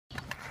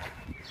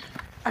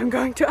I'm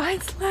going to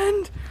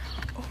Iceland!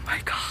 Oh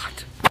my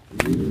god!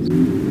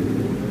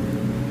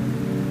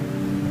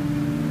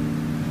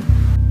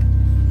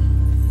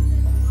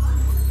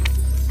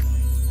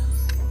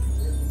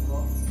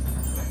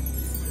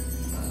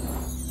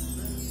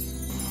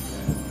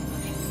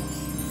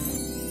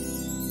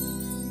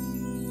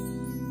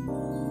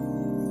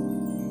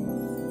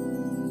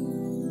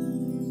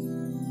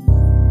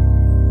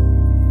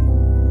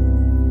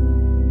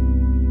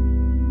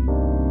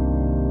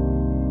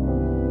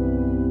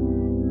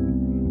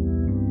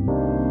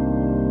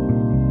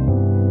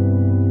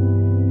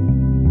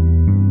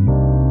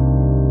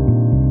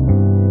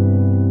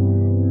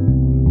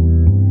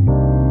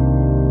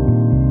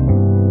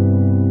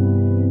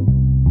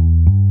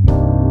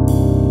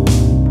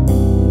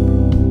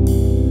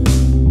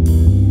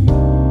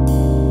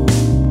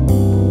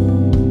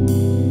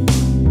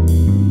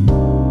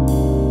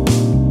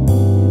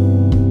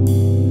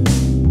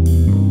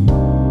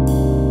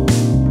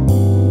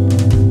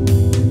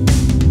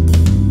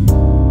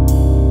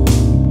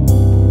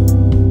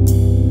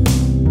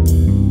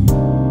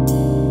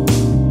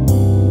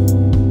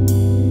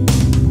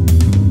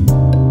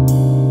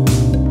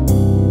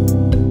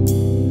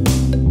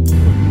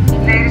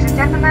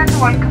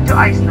 Welcome to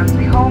Iceland,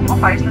 the home of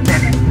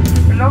Icelandair.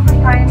 The local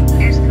time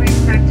is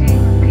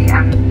 3:30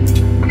 p.m.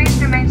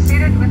 Please remain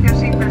seated with your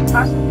seatbelt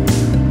fastened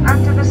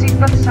until the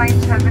seatbelt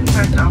signs have been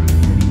turned off.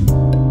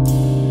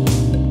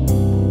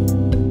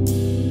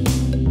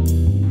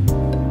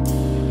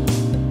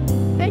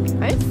 Hey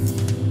guys!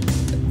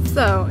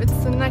 So,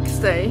 it's the next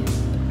day.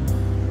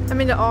 I'm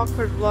in the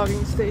awkward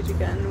vlogging stage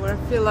again, where I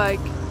feel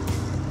like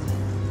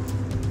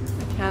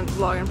I can't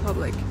vlog in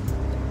public.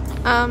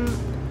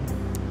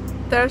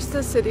 There's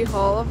the City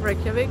Hall of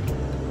Reykjavik,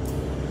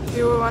 if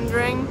you were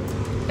wondering.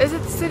 Is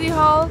it City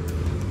Hall?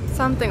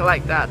 Something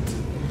like that.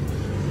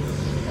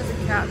 There's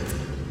a cat.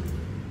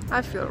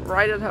 I feel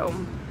right at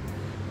home.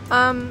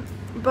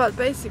 But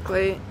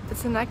basically,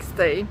 it's the next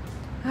day.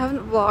 I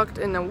haven't vlogged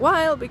in a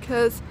while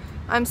because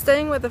I'm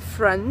staying with a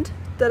friend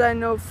that I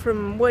know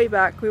from way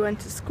back. We went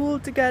to school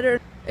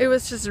together. It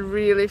was just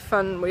really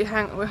fun. We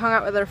hung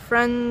out with our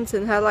friends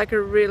and had like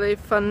a really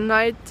fun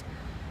night.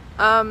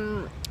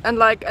 And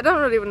like, I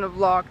don't really want to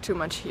vlog too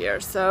much here,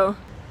 so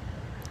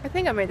I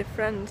think I made a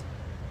friend.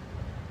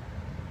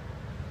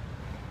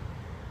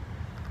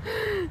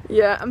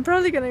 Yeah, I'm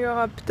probably gonna go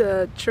up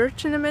the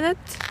church in a minute.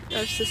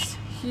 There's this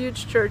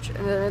huge church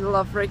in the middle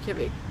of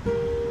Reykjavik.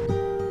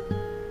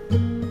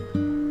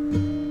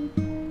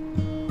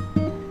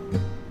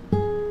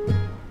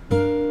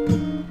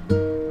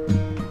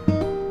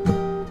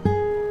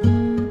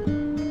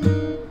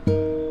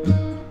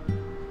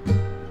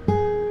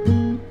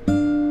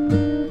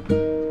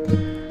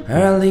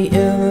 Early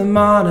in the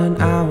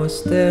morning I was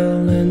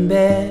still in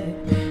bed.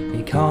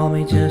 He called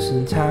me just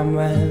in time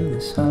when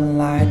the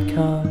sunlight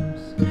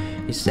comes.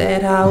 He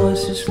said I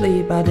was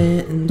asleep, I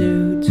didn't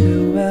do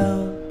too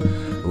well.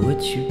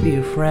 Would you be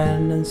a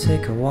friend and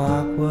take a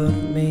walk with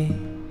me?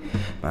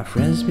 My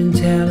friend's been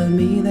telling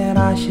me that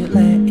I should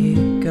let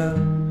you go.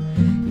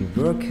 You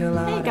broke a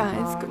lot. Hey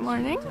guys, good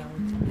morning.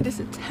 It is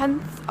the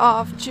 10th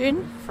of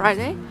June,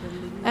 Friday,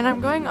 and I'm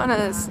going on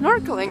a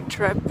snorkeling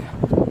trip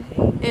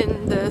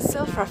in the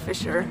Silfra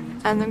fissure,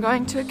 and I'm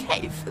going to a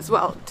cave as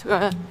well, to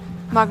a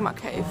magma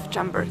cave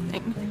jumper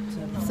thing.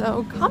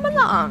 So come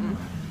along!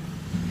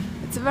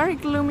 It's a very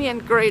gloomy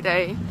and grey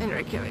day in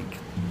Reykjavik.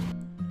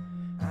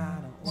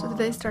 So the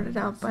day started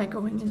out by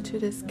going into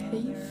this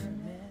cave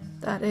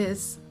that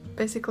is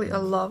basically a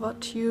lava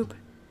tube.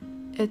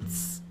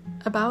 It's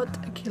about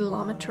 1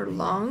 kilometer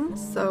long,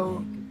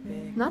 so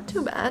not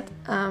too bad.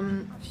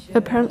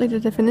 Apparently the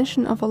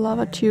definition of a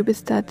lava tube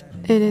is that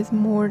it is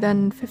more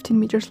than 15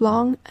 meters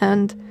long,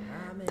 and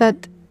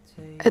that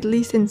at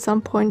least in some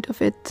point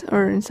of it,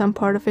 or in some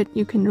part of it,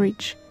 you can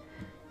reach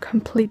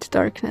complete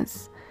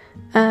darkness.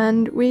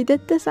 And we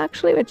did this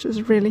actually, which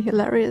was really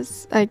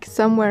hilarious. Like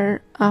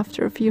somewhere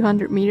after a few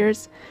hundred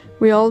meters,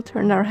 we all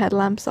turned our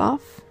headlamps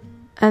off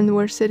and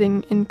we're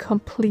sitting in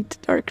complete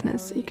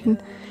darkness. You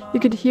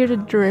could hear the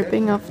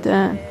dripping of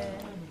the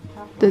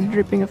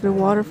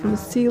water from the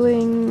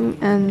ceiling,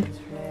 and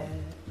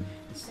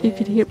you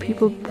could hear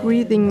people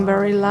breathing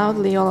very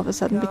loudly all of a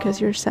sudden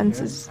because your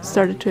senses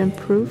started to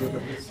improve.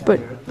 But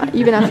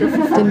even after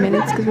 15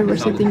 minutes, because we were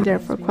sitting there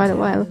for quite a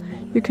while,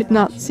 you could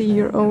not see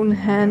your own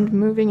hand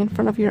moving in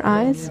front of your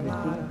eyes,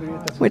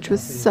 which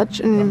was such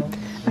a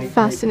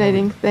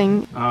fascinating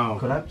thing.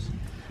 Collapse,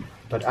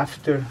 but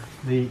after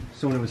the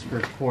sauna was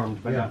first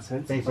formed, by that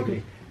sense, basically.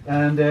 Okay.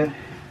 And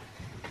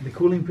the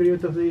cooling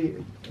period of the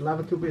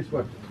lava tube is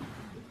what?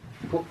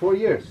 4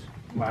 years.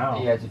 Wow.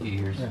 Yeah, it's a few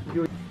years. Yeah.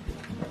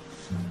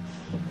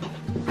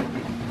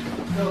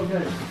 So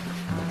guys,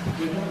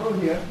 we're gonna go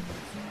here.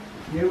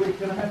 Here we're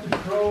gonna have to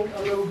throw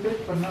a little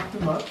bit, but not too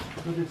much,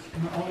 because it's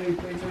only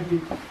maybe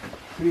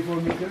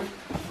 3-4 meters.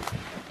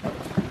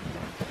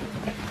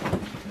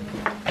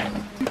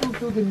 People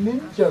do the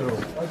ninja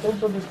roll. I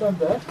don't understand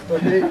that,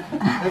 but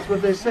that's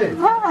what they say.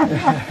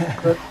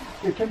 But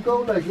you can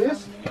go like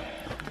this,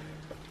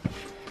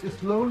 just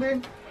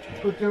slowly,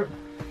 put your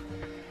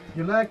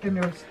leg and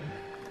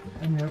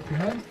your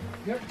hand.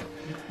 Yep.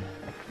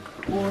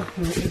 Or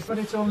two, but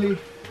it's only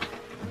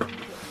a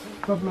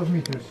couple of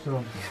meters,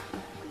 so.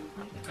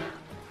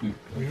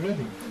 Are you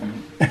ready?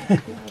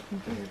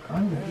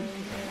 I'm ready.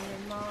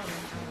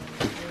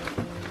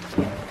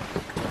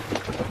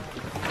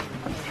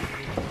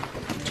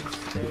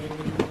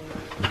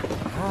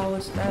 I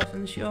was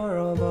definitely sure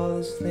of all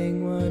this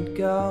thing would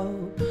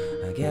go.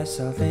 I guess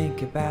I'll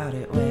think about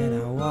it when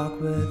I walk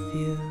with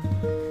you.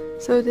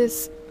 So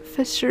this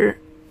fissure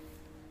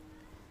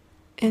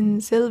in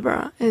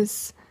Silfra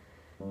is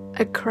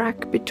a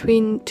crack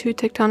between two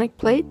tectonic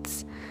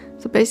plates.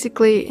 So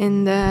basically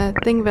in the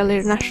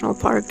Thingvellir National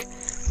Park,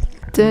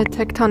 the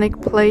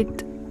tectonic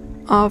plate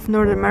of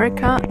North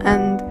America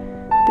and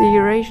the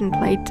Eurasian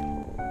plate,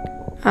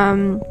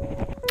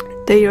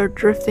 they are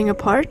drifting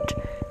apart,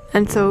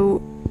 and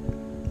so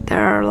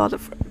there are a lot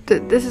of...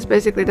 this is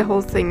basically the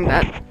whole thing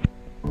that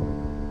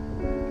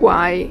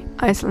why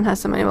Iceland has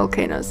so many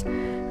volcanoes,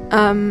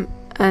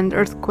 and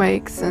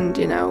earthquakes and,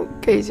 you know,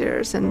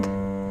 geysers and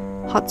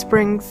hot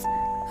springs.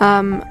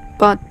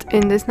 But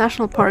in this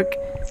national park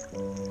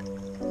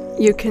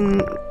you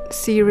can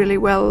see really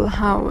well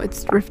how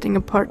it's drifting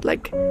apart,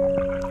 like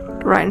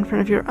right in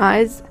front of your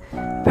eyes.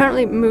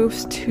 Apparently it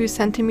moves 2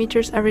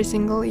 centimeters every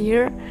single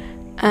year,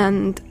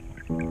 and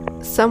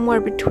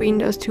somewhere between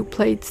those two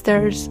plates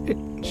there's a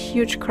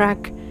huge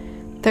crack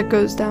that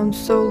goes down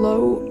so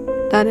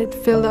low that it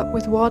filled up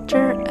with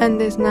water, and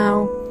there's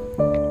now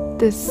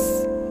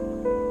this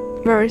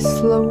very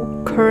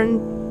slow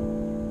current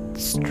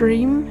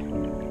stream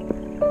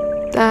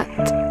that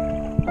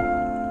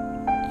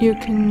you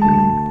can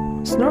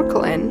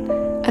snorkel in.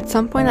 At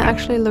some point I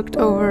actually looked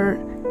over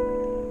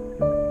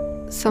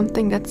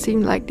something that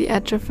seemed like the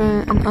edge of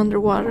an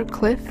underwater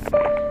cliff,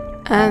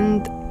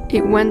 and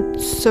it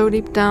went so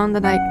deep down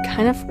that I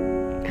kind of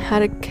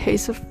had a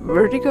case of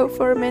vertigo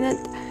for a minute,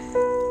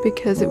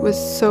 because it was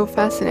so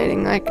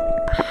fascinating, like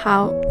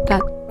how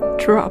that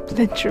drop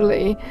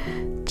literally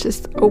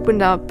just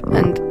opened up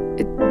and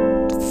it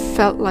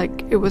felt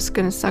like it was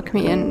gonna suck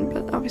me in,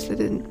 but obviously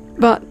didn't.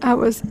 But I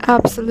was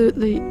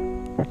absolutely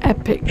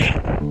epic.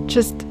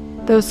 Just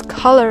those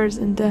colors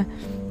and the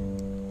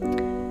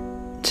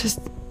just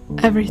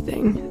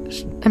everything.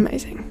 Just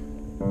amazing.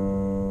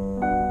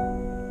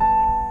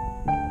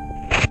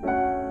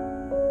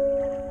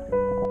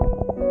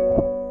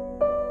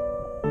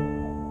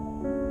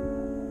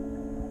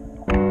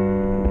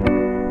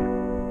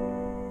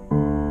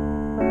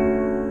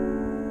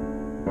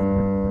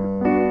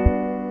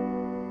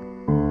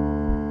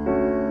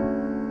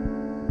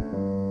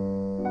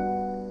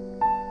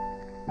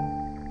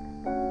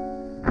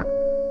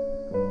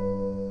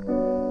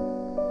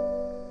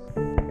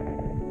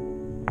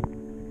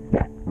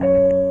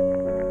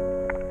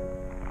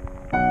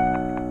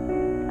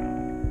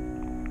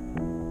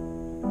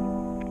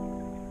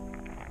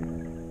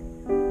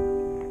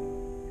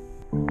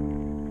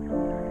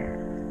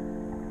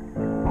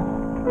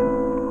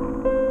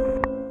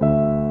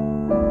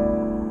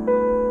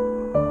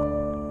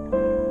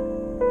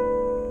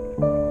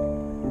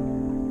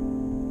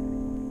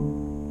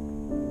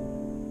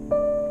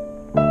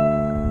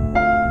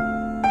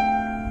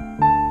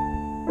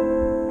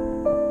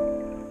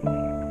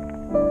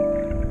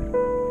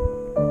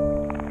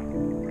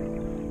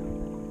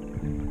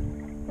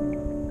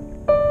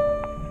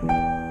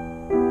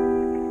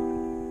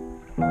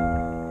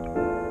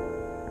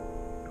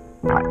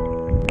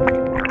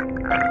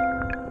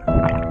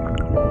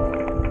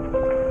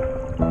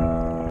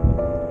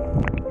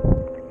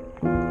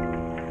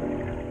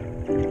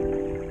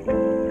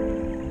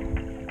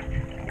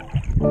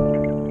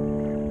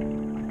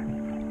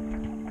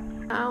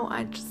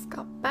 I just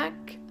got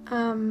back.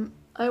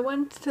 I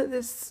went to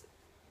this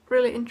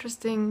really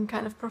interesting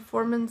kind of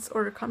performance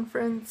or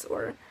conference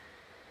or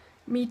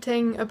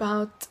meeting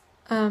about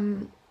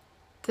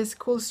this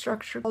cool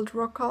structure called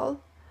Rockall,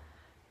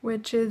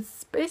 which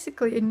is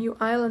basically a new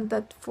island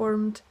that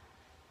formed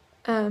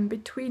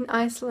between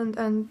Iceland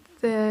and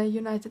the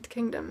United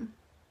Kingdom.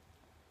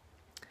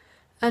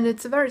 And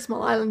it's a very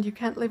small island, you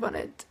can't live on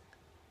it,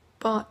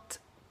 but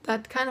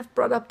that kind of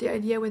brought up the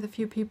idea with a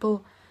few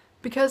people,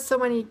 because so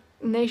many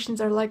nations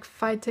are like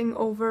fighting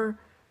over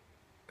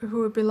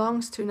who it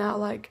belongs to now,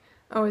 like,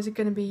 oh, is it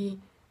going to be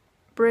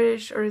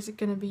British, or is it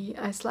going to be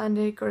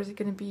Icelandic, or is it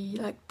going to be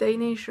like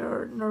Danish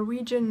or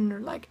Norwegian, or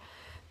like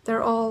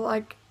they're all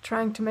like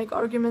trying to make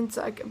arguments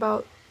like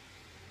about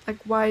like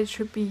why it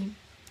should be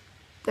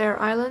their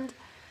island.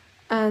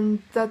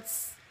 And that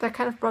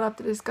kind of brought up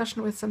the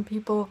discussion with some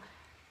people,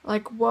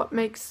 like what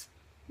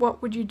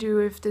would you do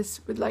if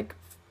this would like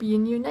be a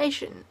new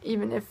nation,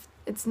 even if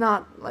it's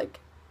not like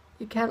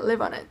you can't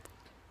live on it,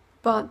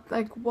 but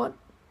like what,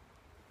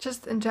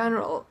 just in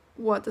general,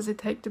 what does it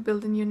take to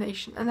build a new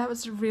nation? And that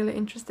was really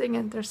interesting,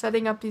 and they're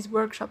setting up these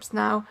workshops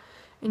now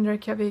in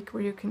Reykjavik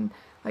where you can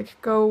like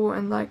go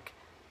and like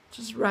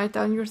just write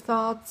down your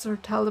thoughts or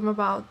tell them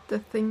about the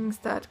things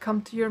that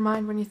come to your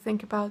mind when you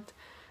think about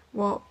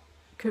what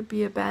could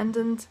be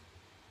abandoned.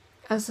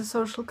 as a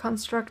social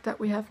construct that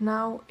we have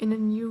now in a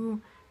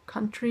new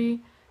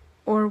country,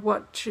 or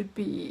what should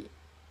be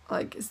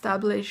like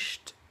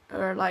established,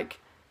 or like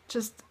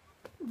just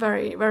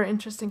very, very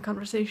interesting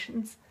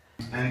conversations.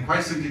 And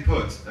quite simply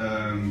put,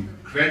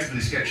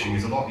 creatively sketching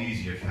is a lot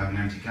easier if you have an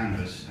empty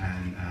canvas,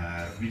 and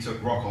we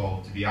took rock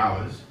all to be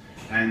ours,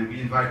 and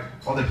we invite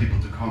other people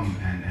to come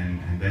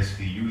and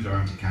basically use our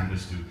empty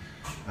canvas to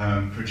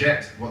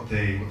project what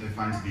they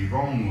find to be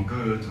wrong or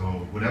good or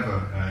whatever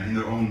in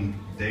their own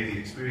daily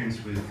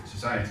experience with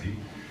society.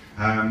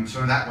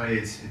 So in that way,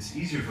 it's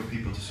easier for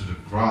people to sort of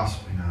grasp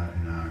in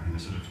a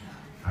sort of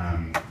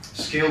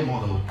scale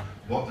model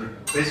what they're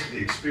basically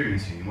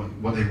experiencing,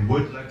 what they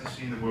would like to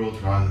see in the world,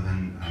 rather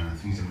than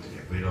things they want to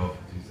get rid of,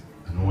 things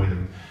that annoy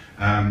them.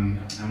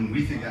 And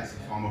we think that's a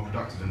far more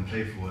productive and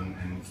playful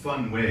and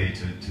fun way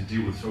to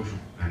deal with social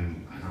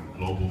and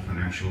global,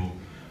 financial,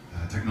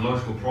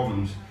 technological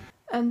problems.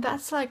 And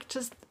that's like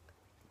just,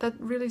 that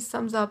really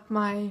sums up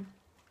my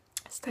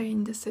stay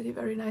in the city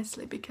very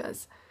nicely,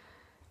 because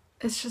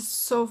it's just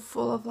so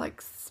full of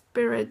like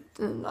spirit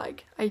and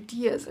like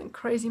ideas and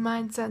crazy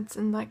mindsets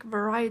and like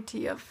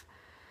variety of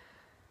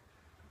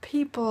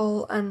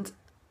people and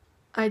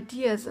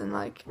ideas. And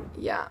like,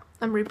 yeah,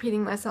 I'm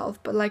repeating myself,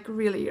 but like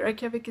really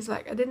Reykjavik is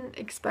like, I didn't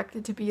expect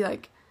it to be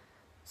like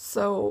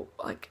so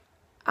like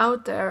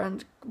out there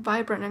and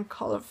vibrant and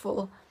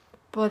colorful,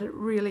 but it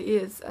really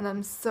is. And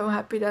I'm so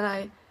happy that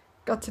I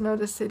got to know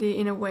the city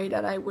in a way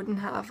that I wouldn't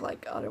have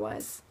like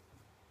otherwise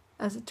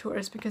as a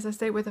tourist, because I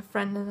stayed with a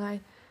friend and I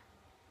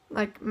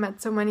like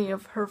met so many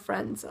of her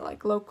friends,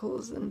 like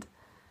locals, and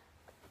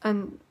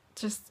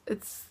just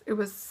it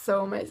was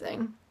so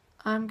amazing.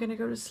 I'm gonna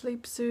go to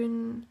sleep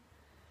soon.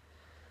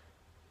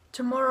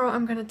 Tomorrow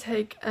I'm gonna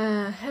take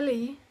a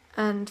heli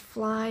and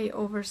fly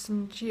over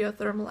some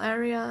geothermal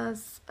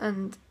areas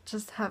and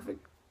just have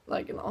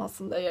like an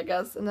awesome day, I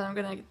guess. And then I'm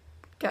gonna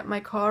get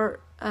my car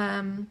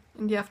in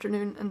the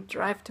afternoon and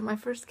drive to my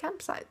first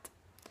campsite.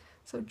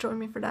 So join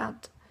me for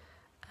that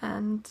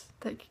and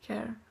take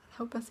care.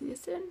 Hope I see you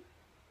soon.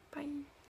 Bye.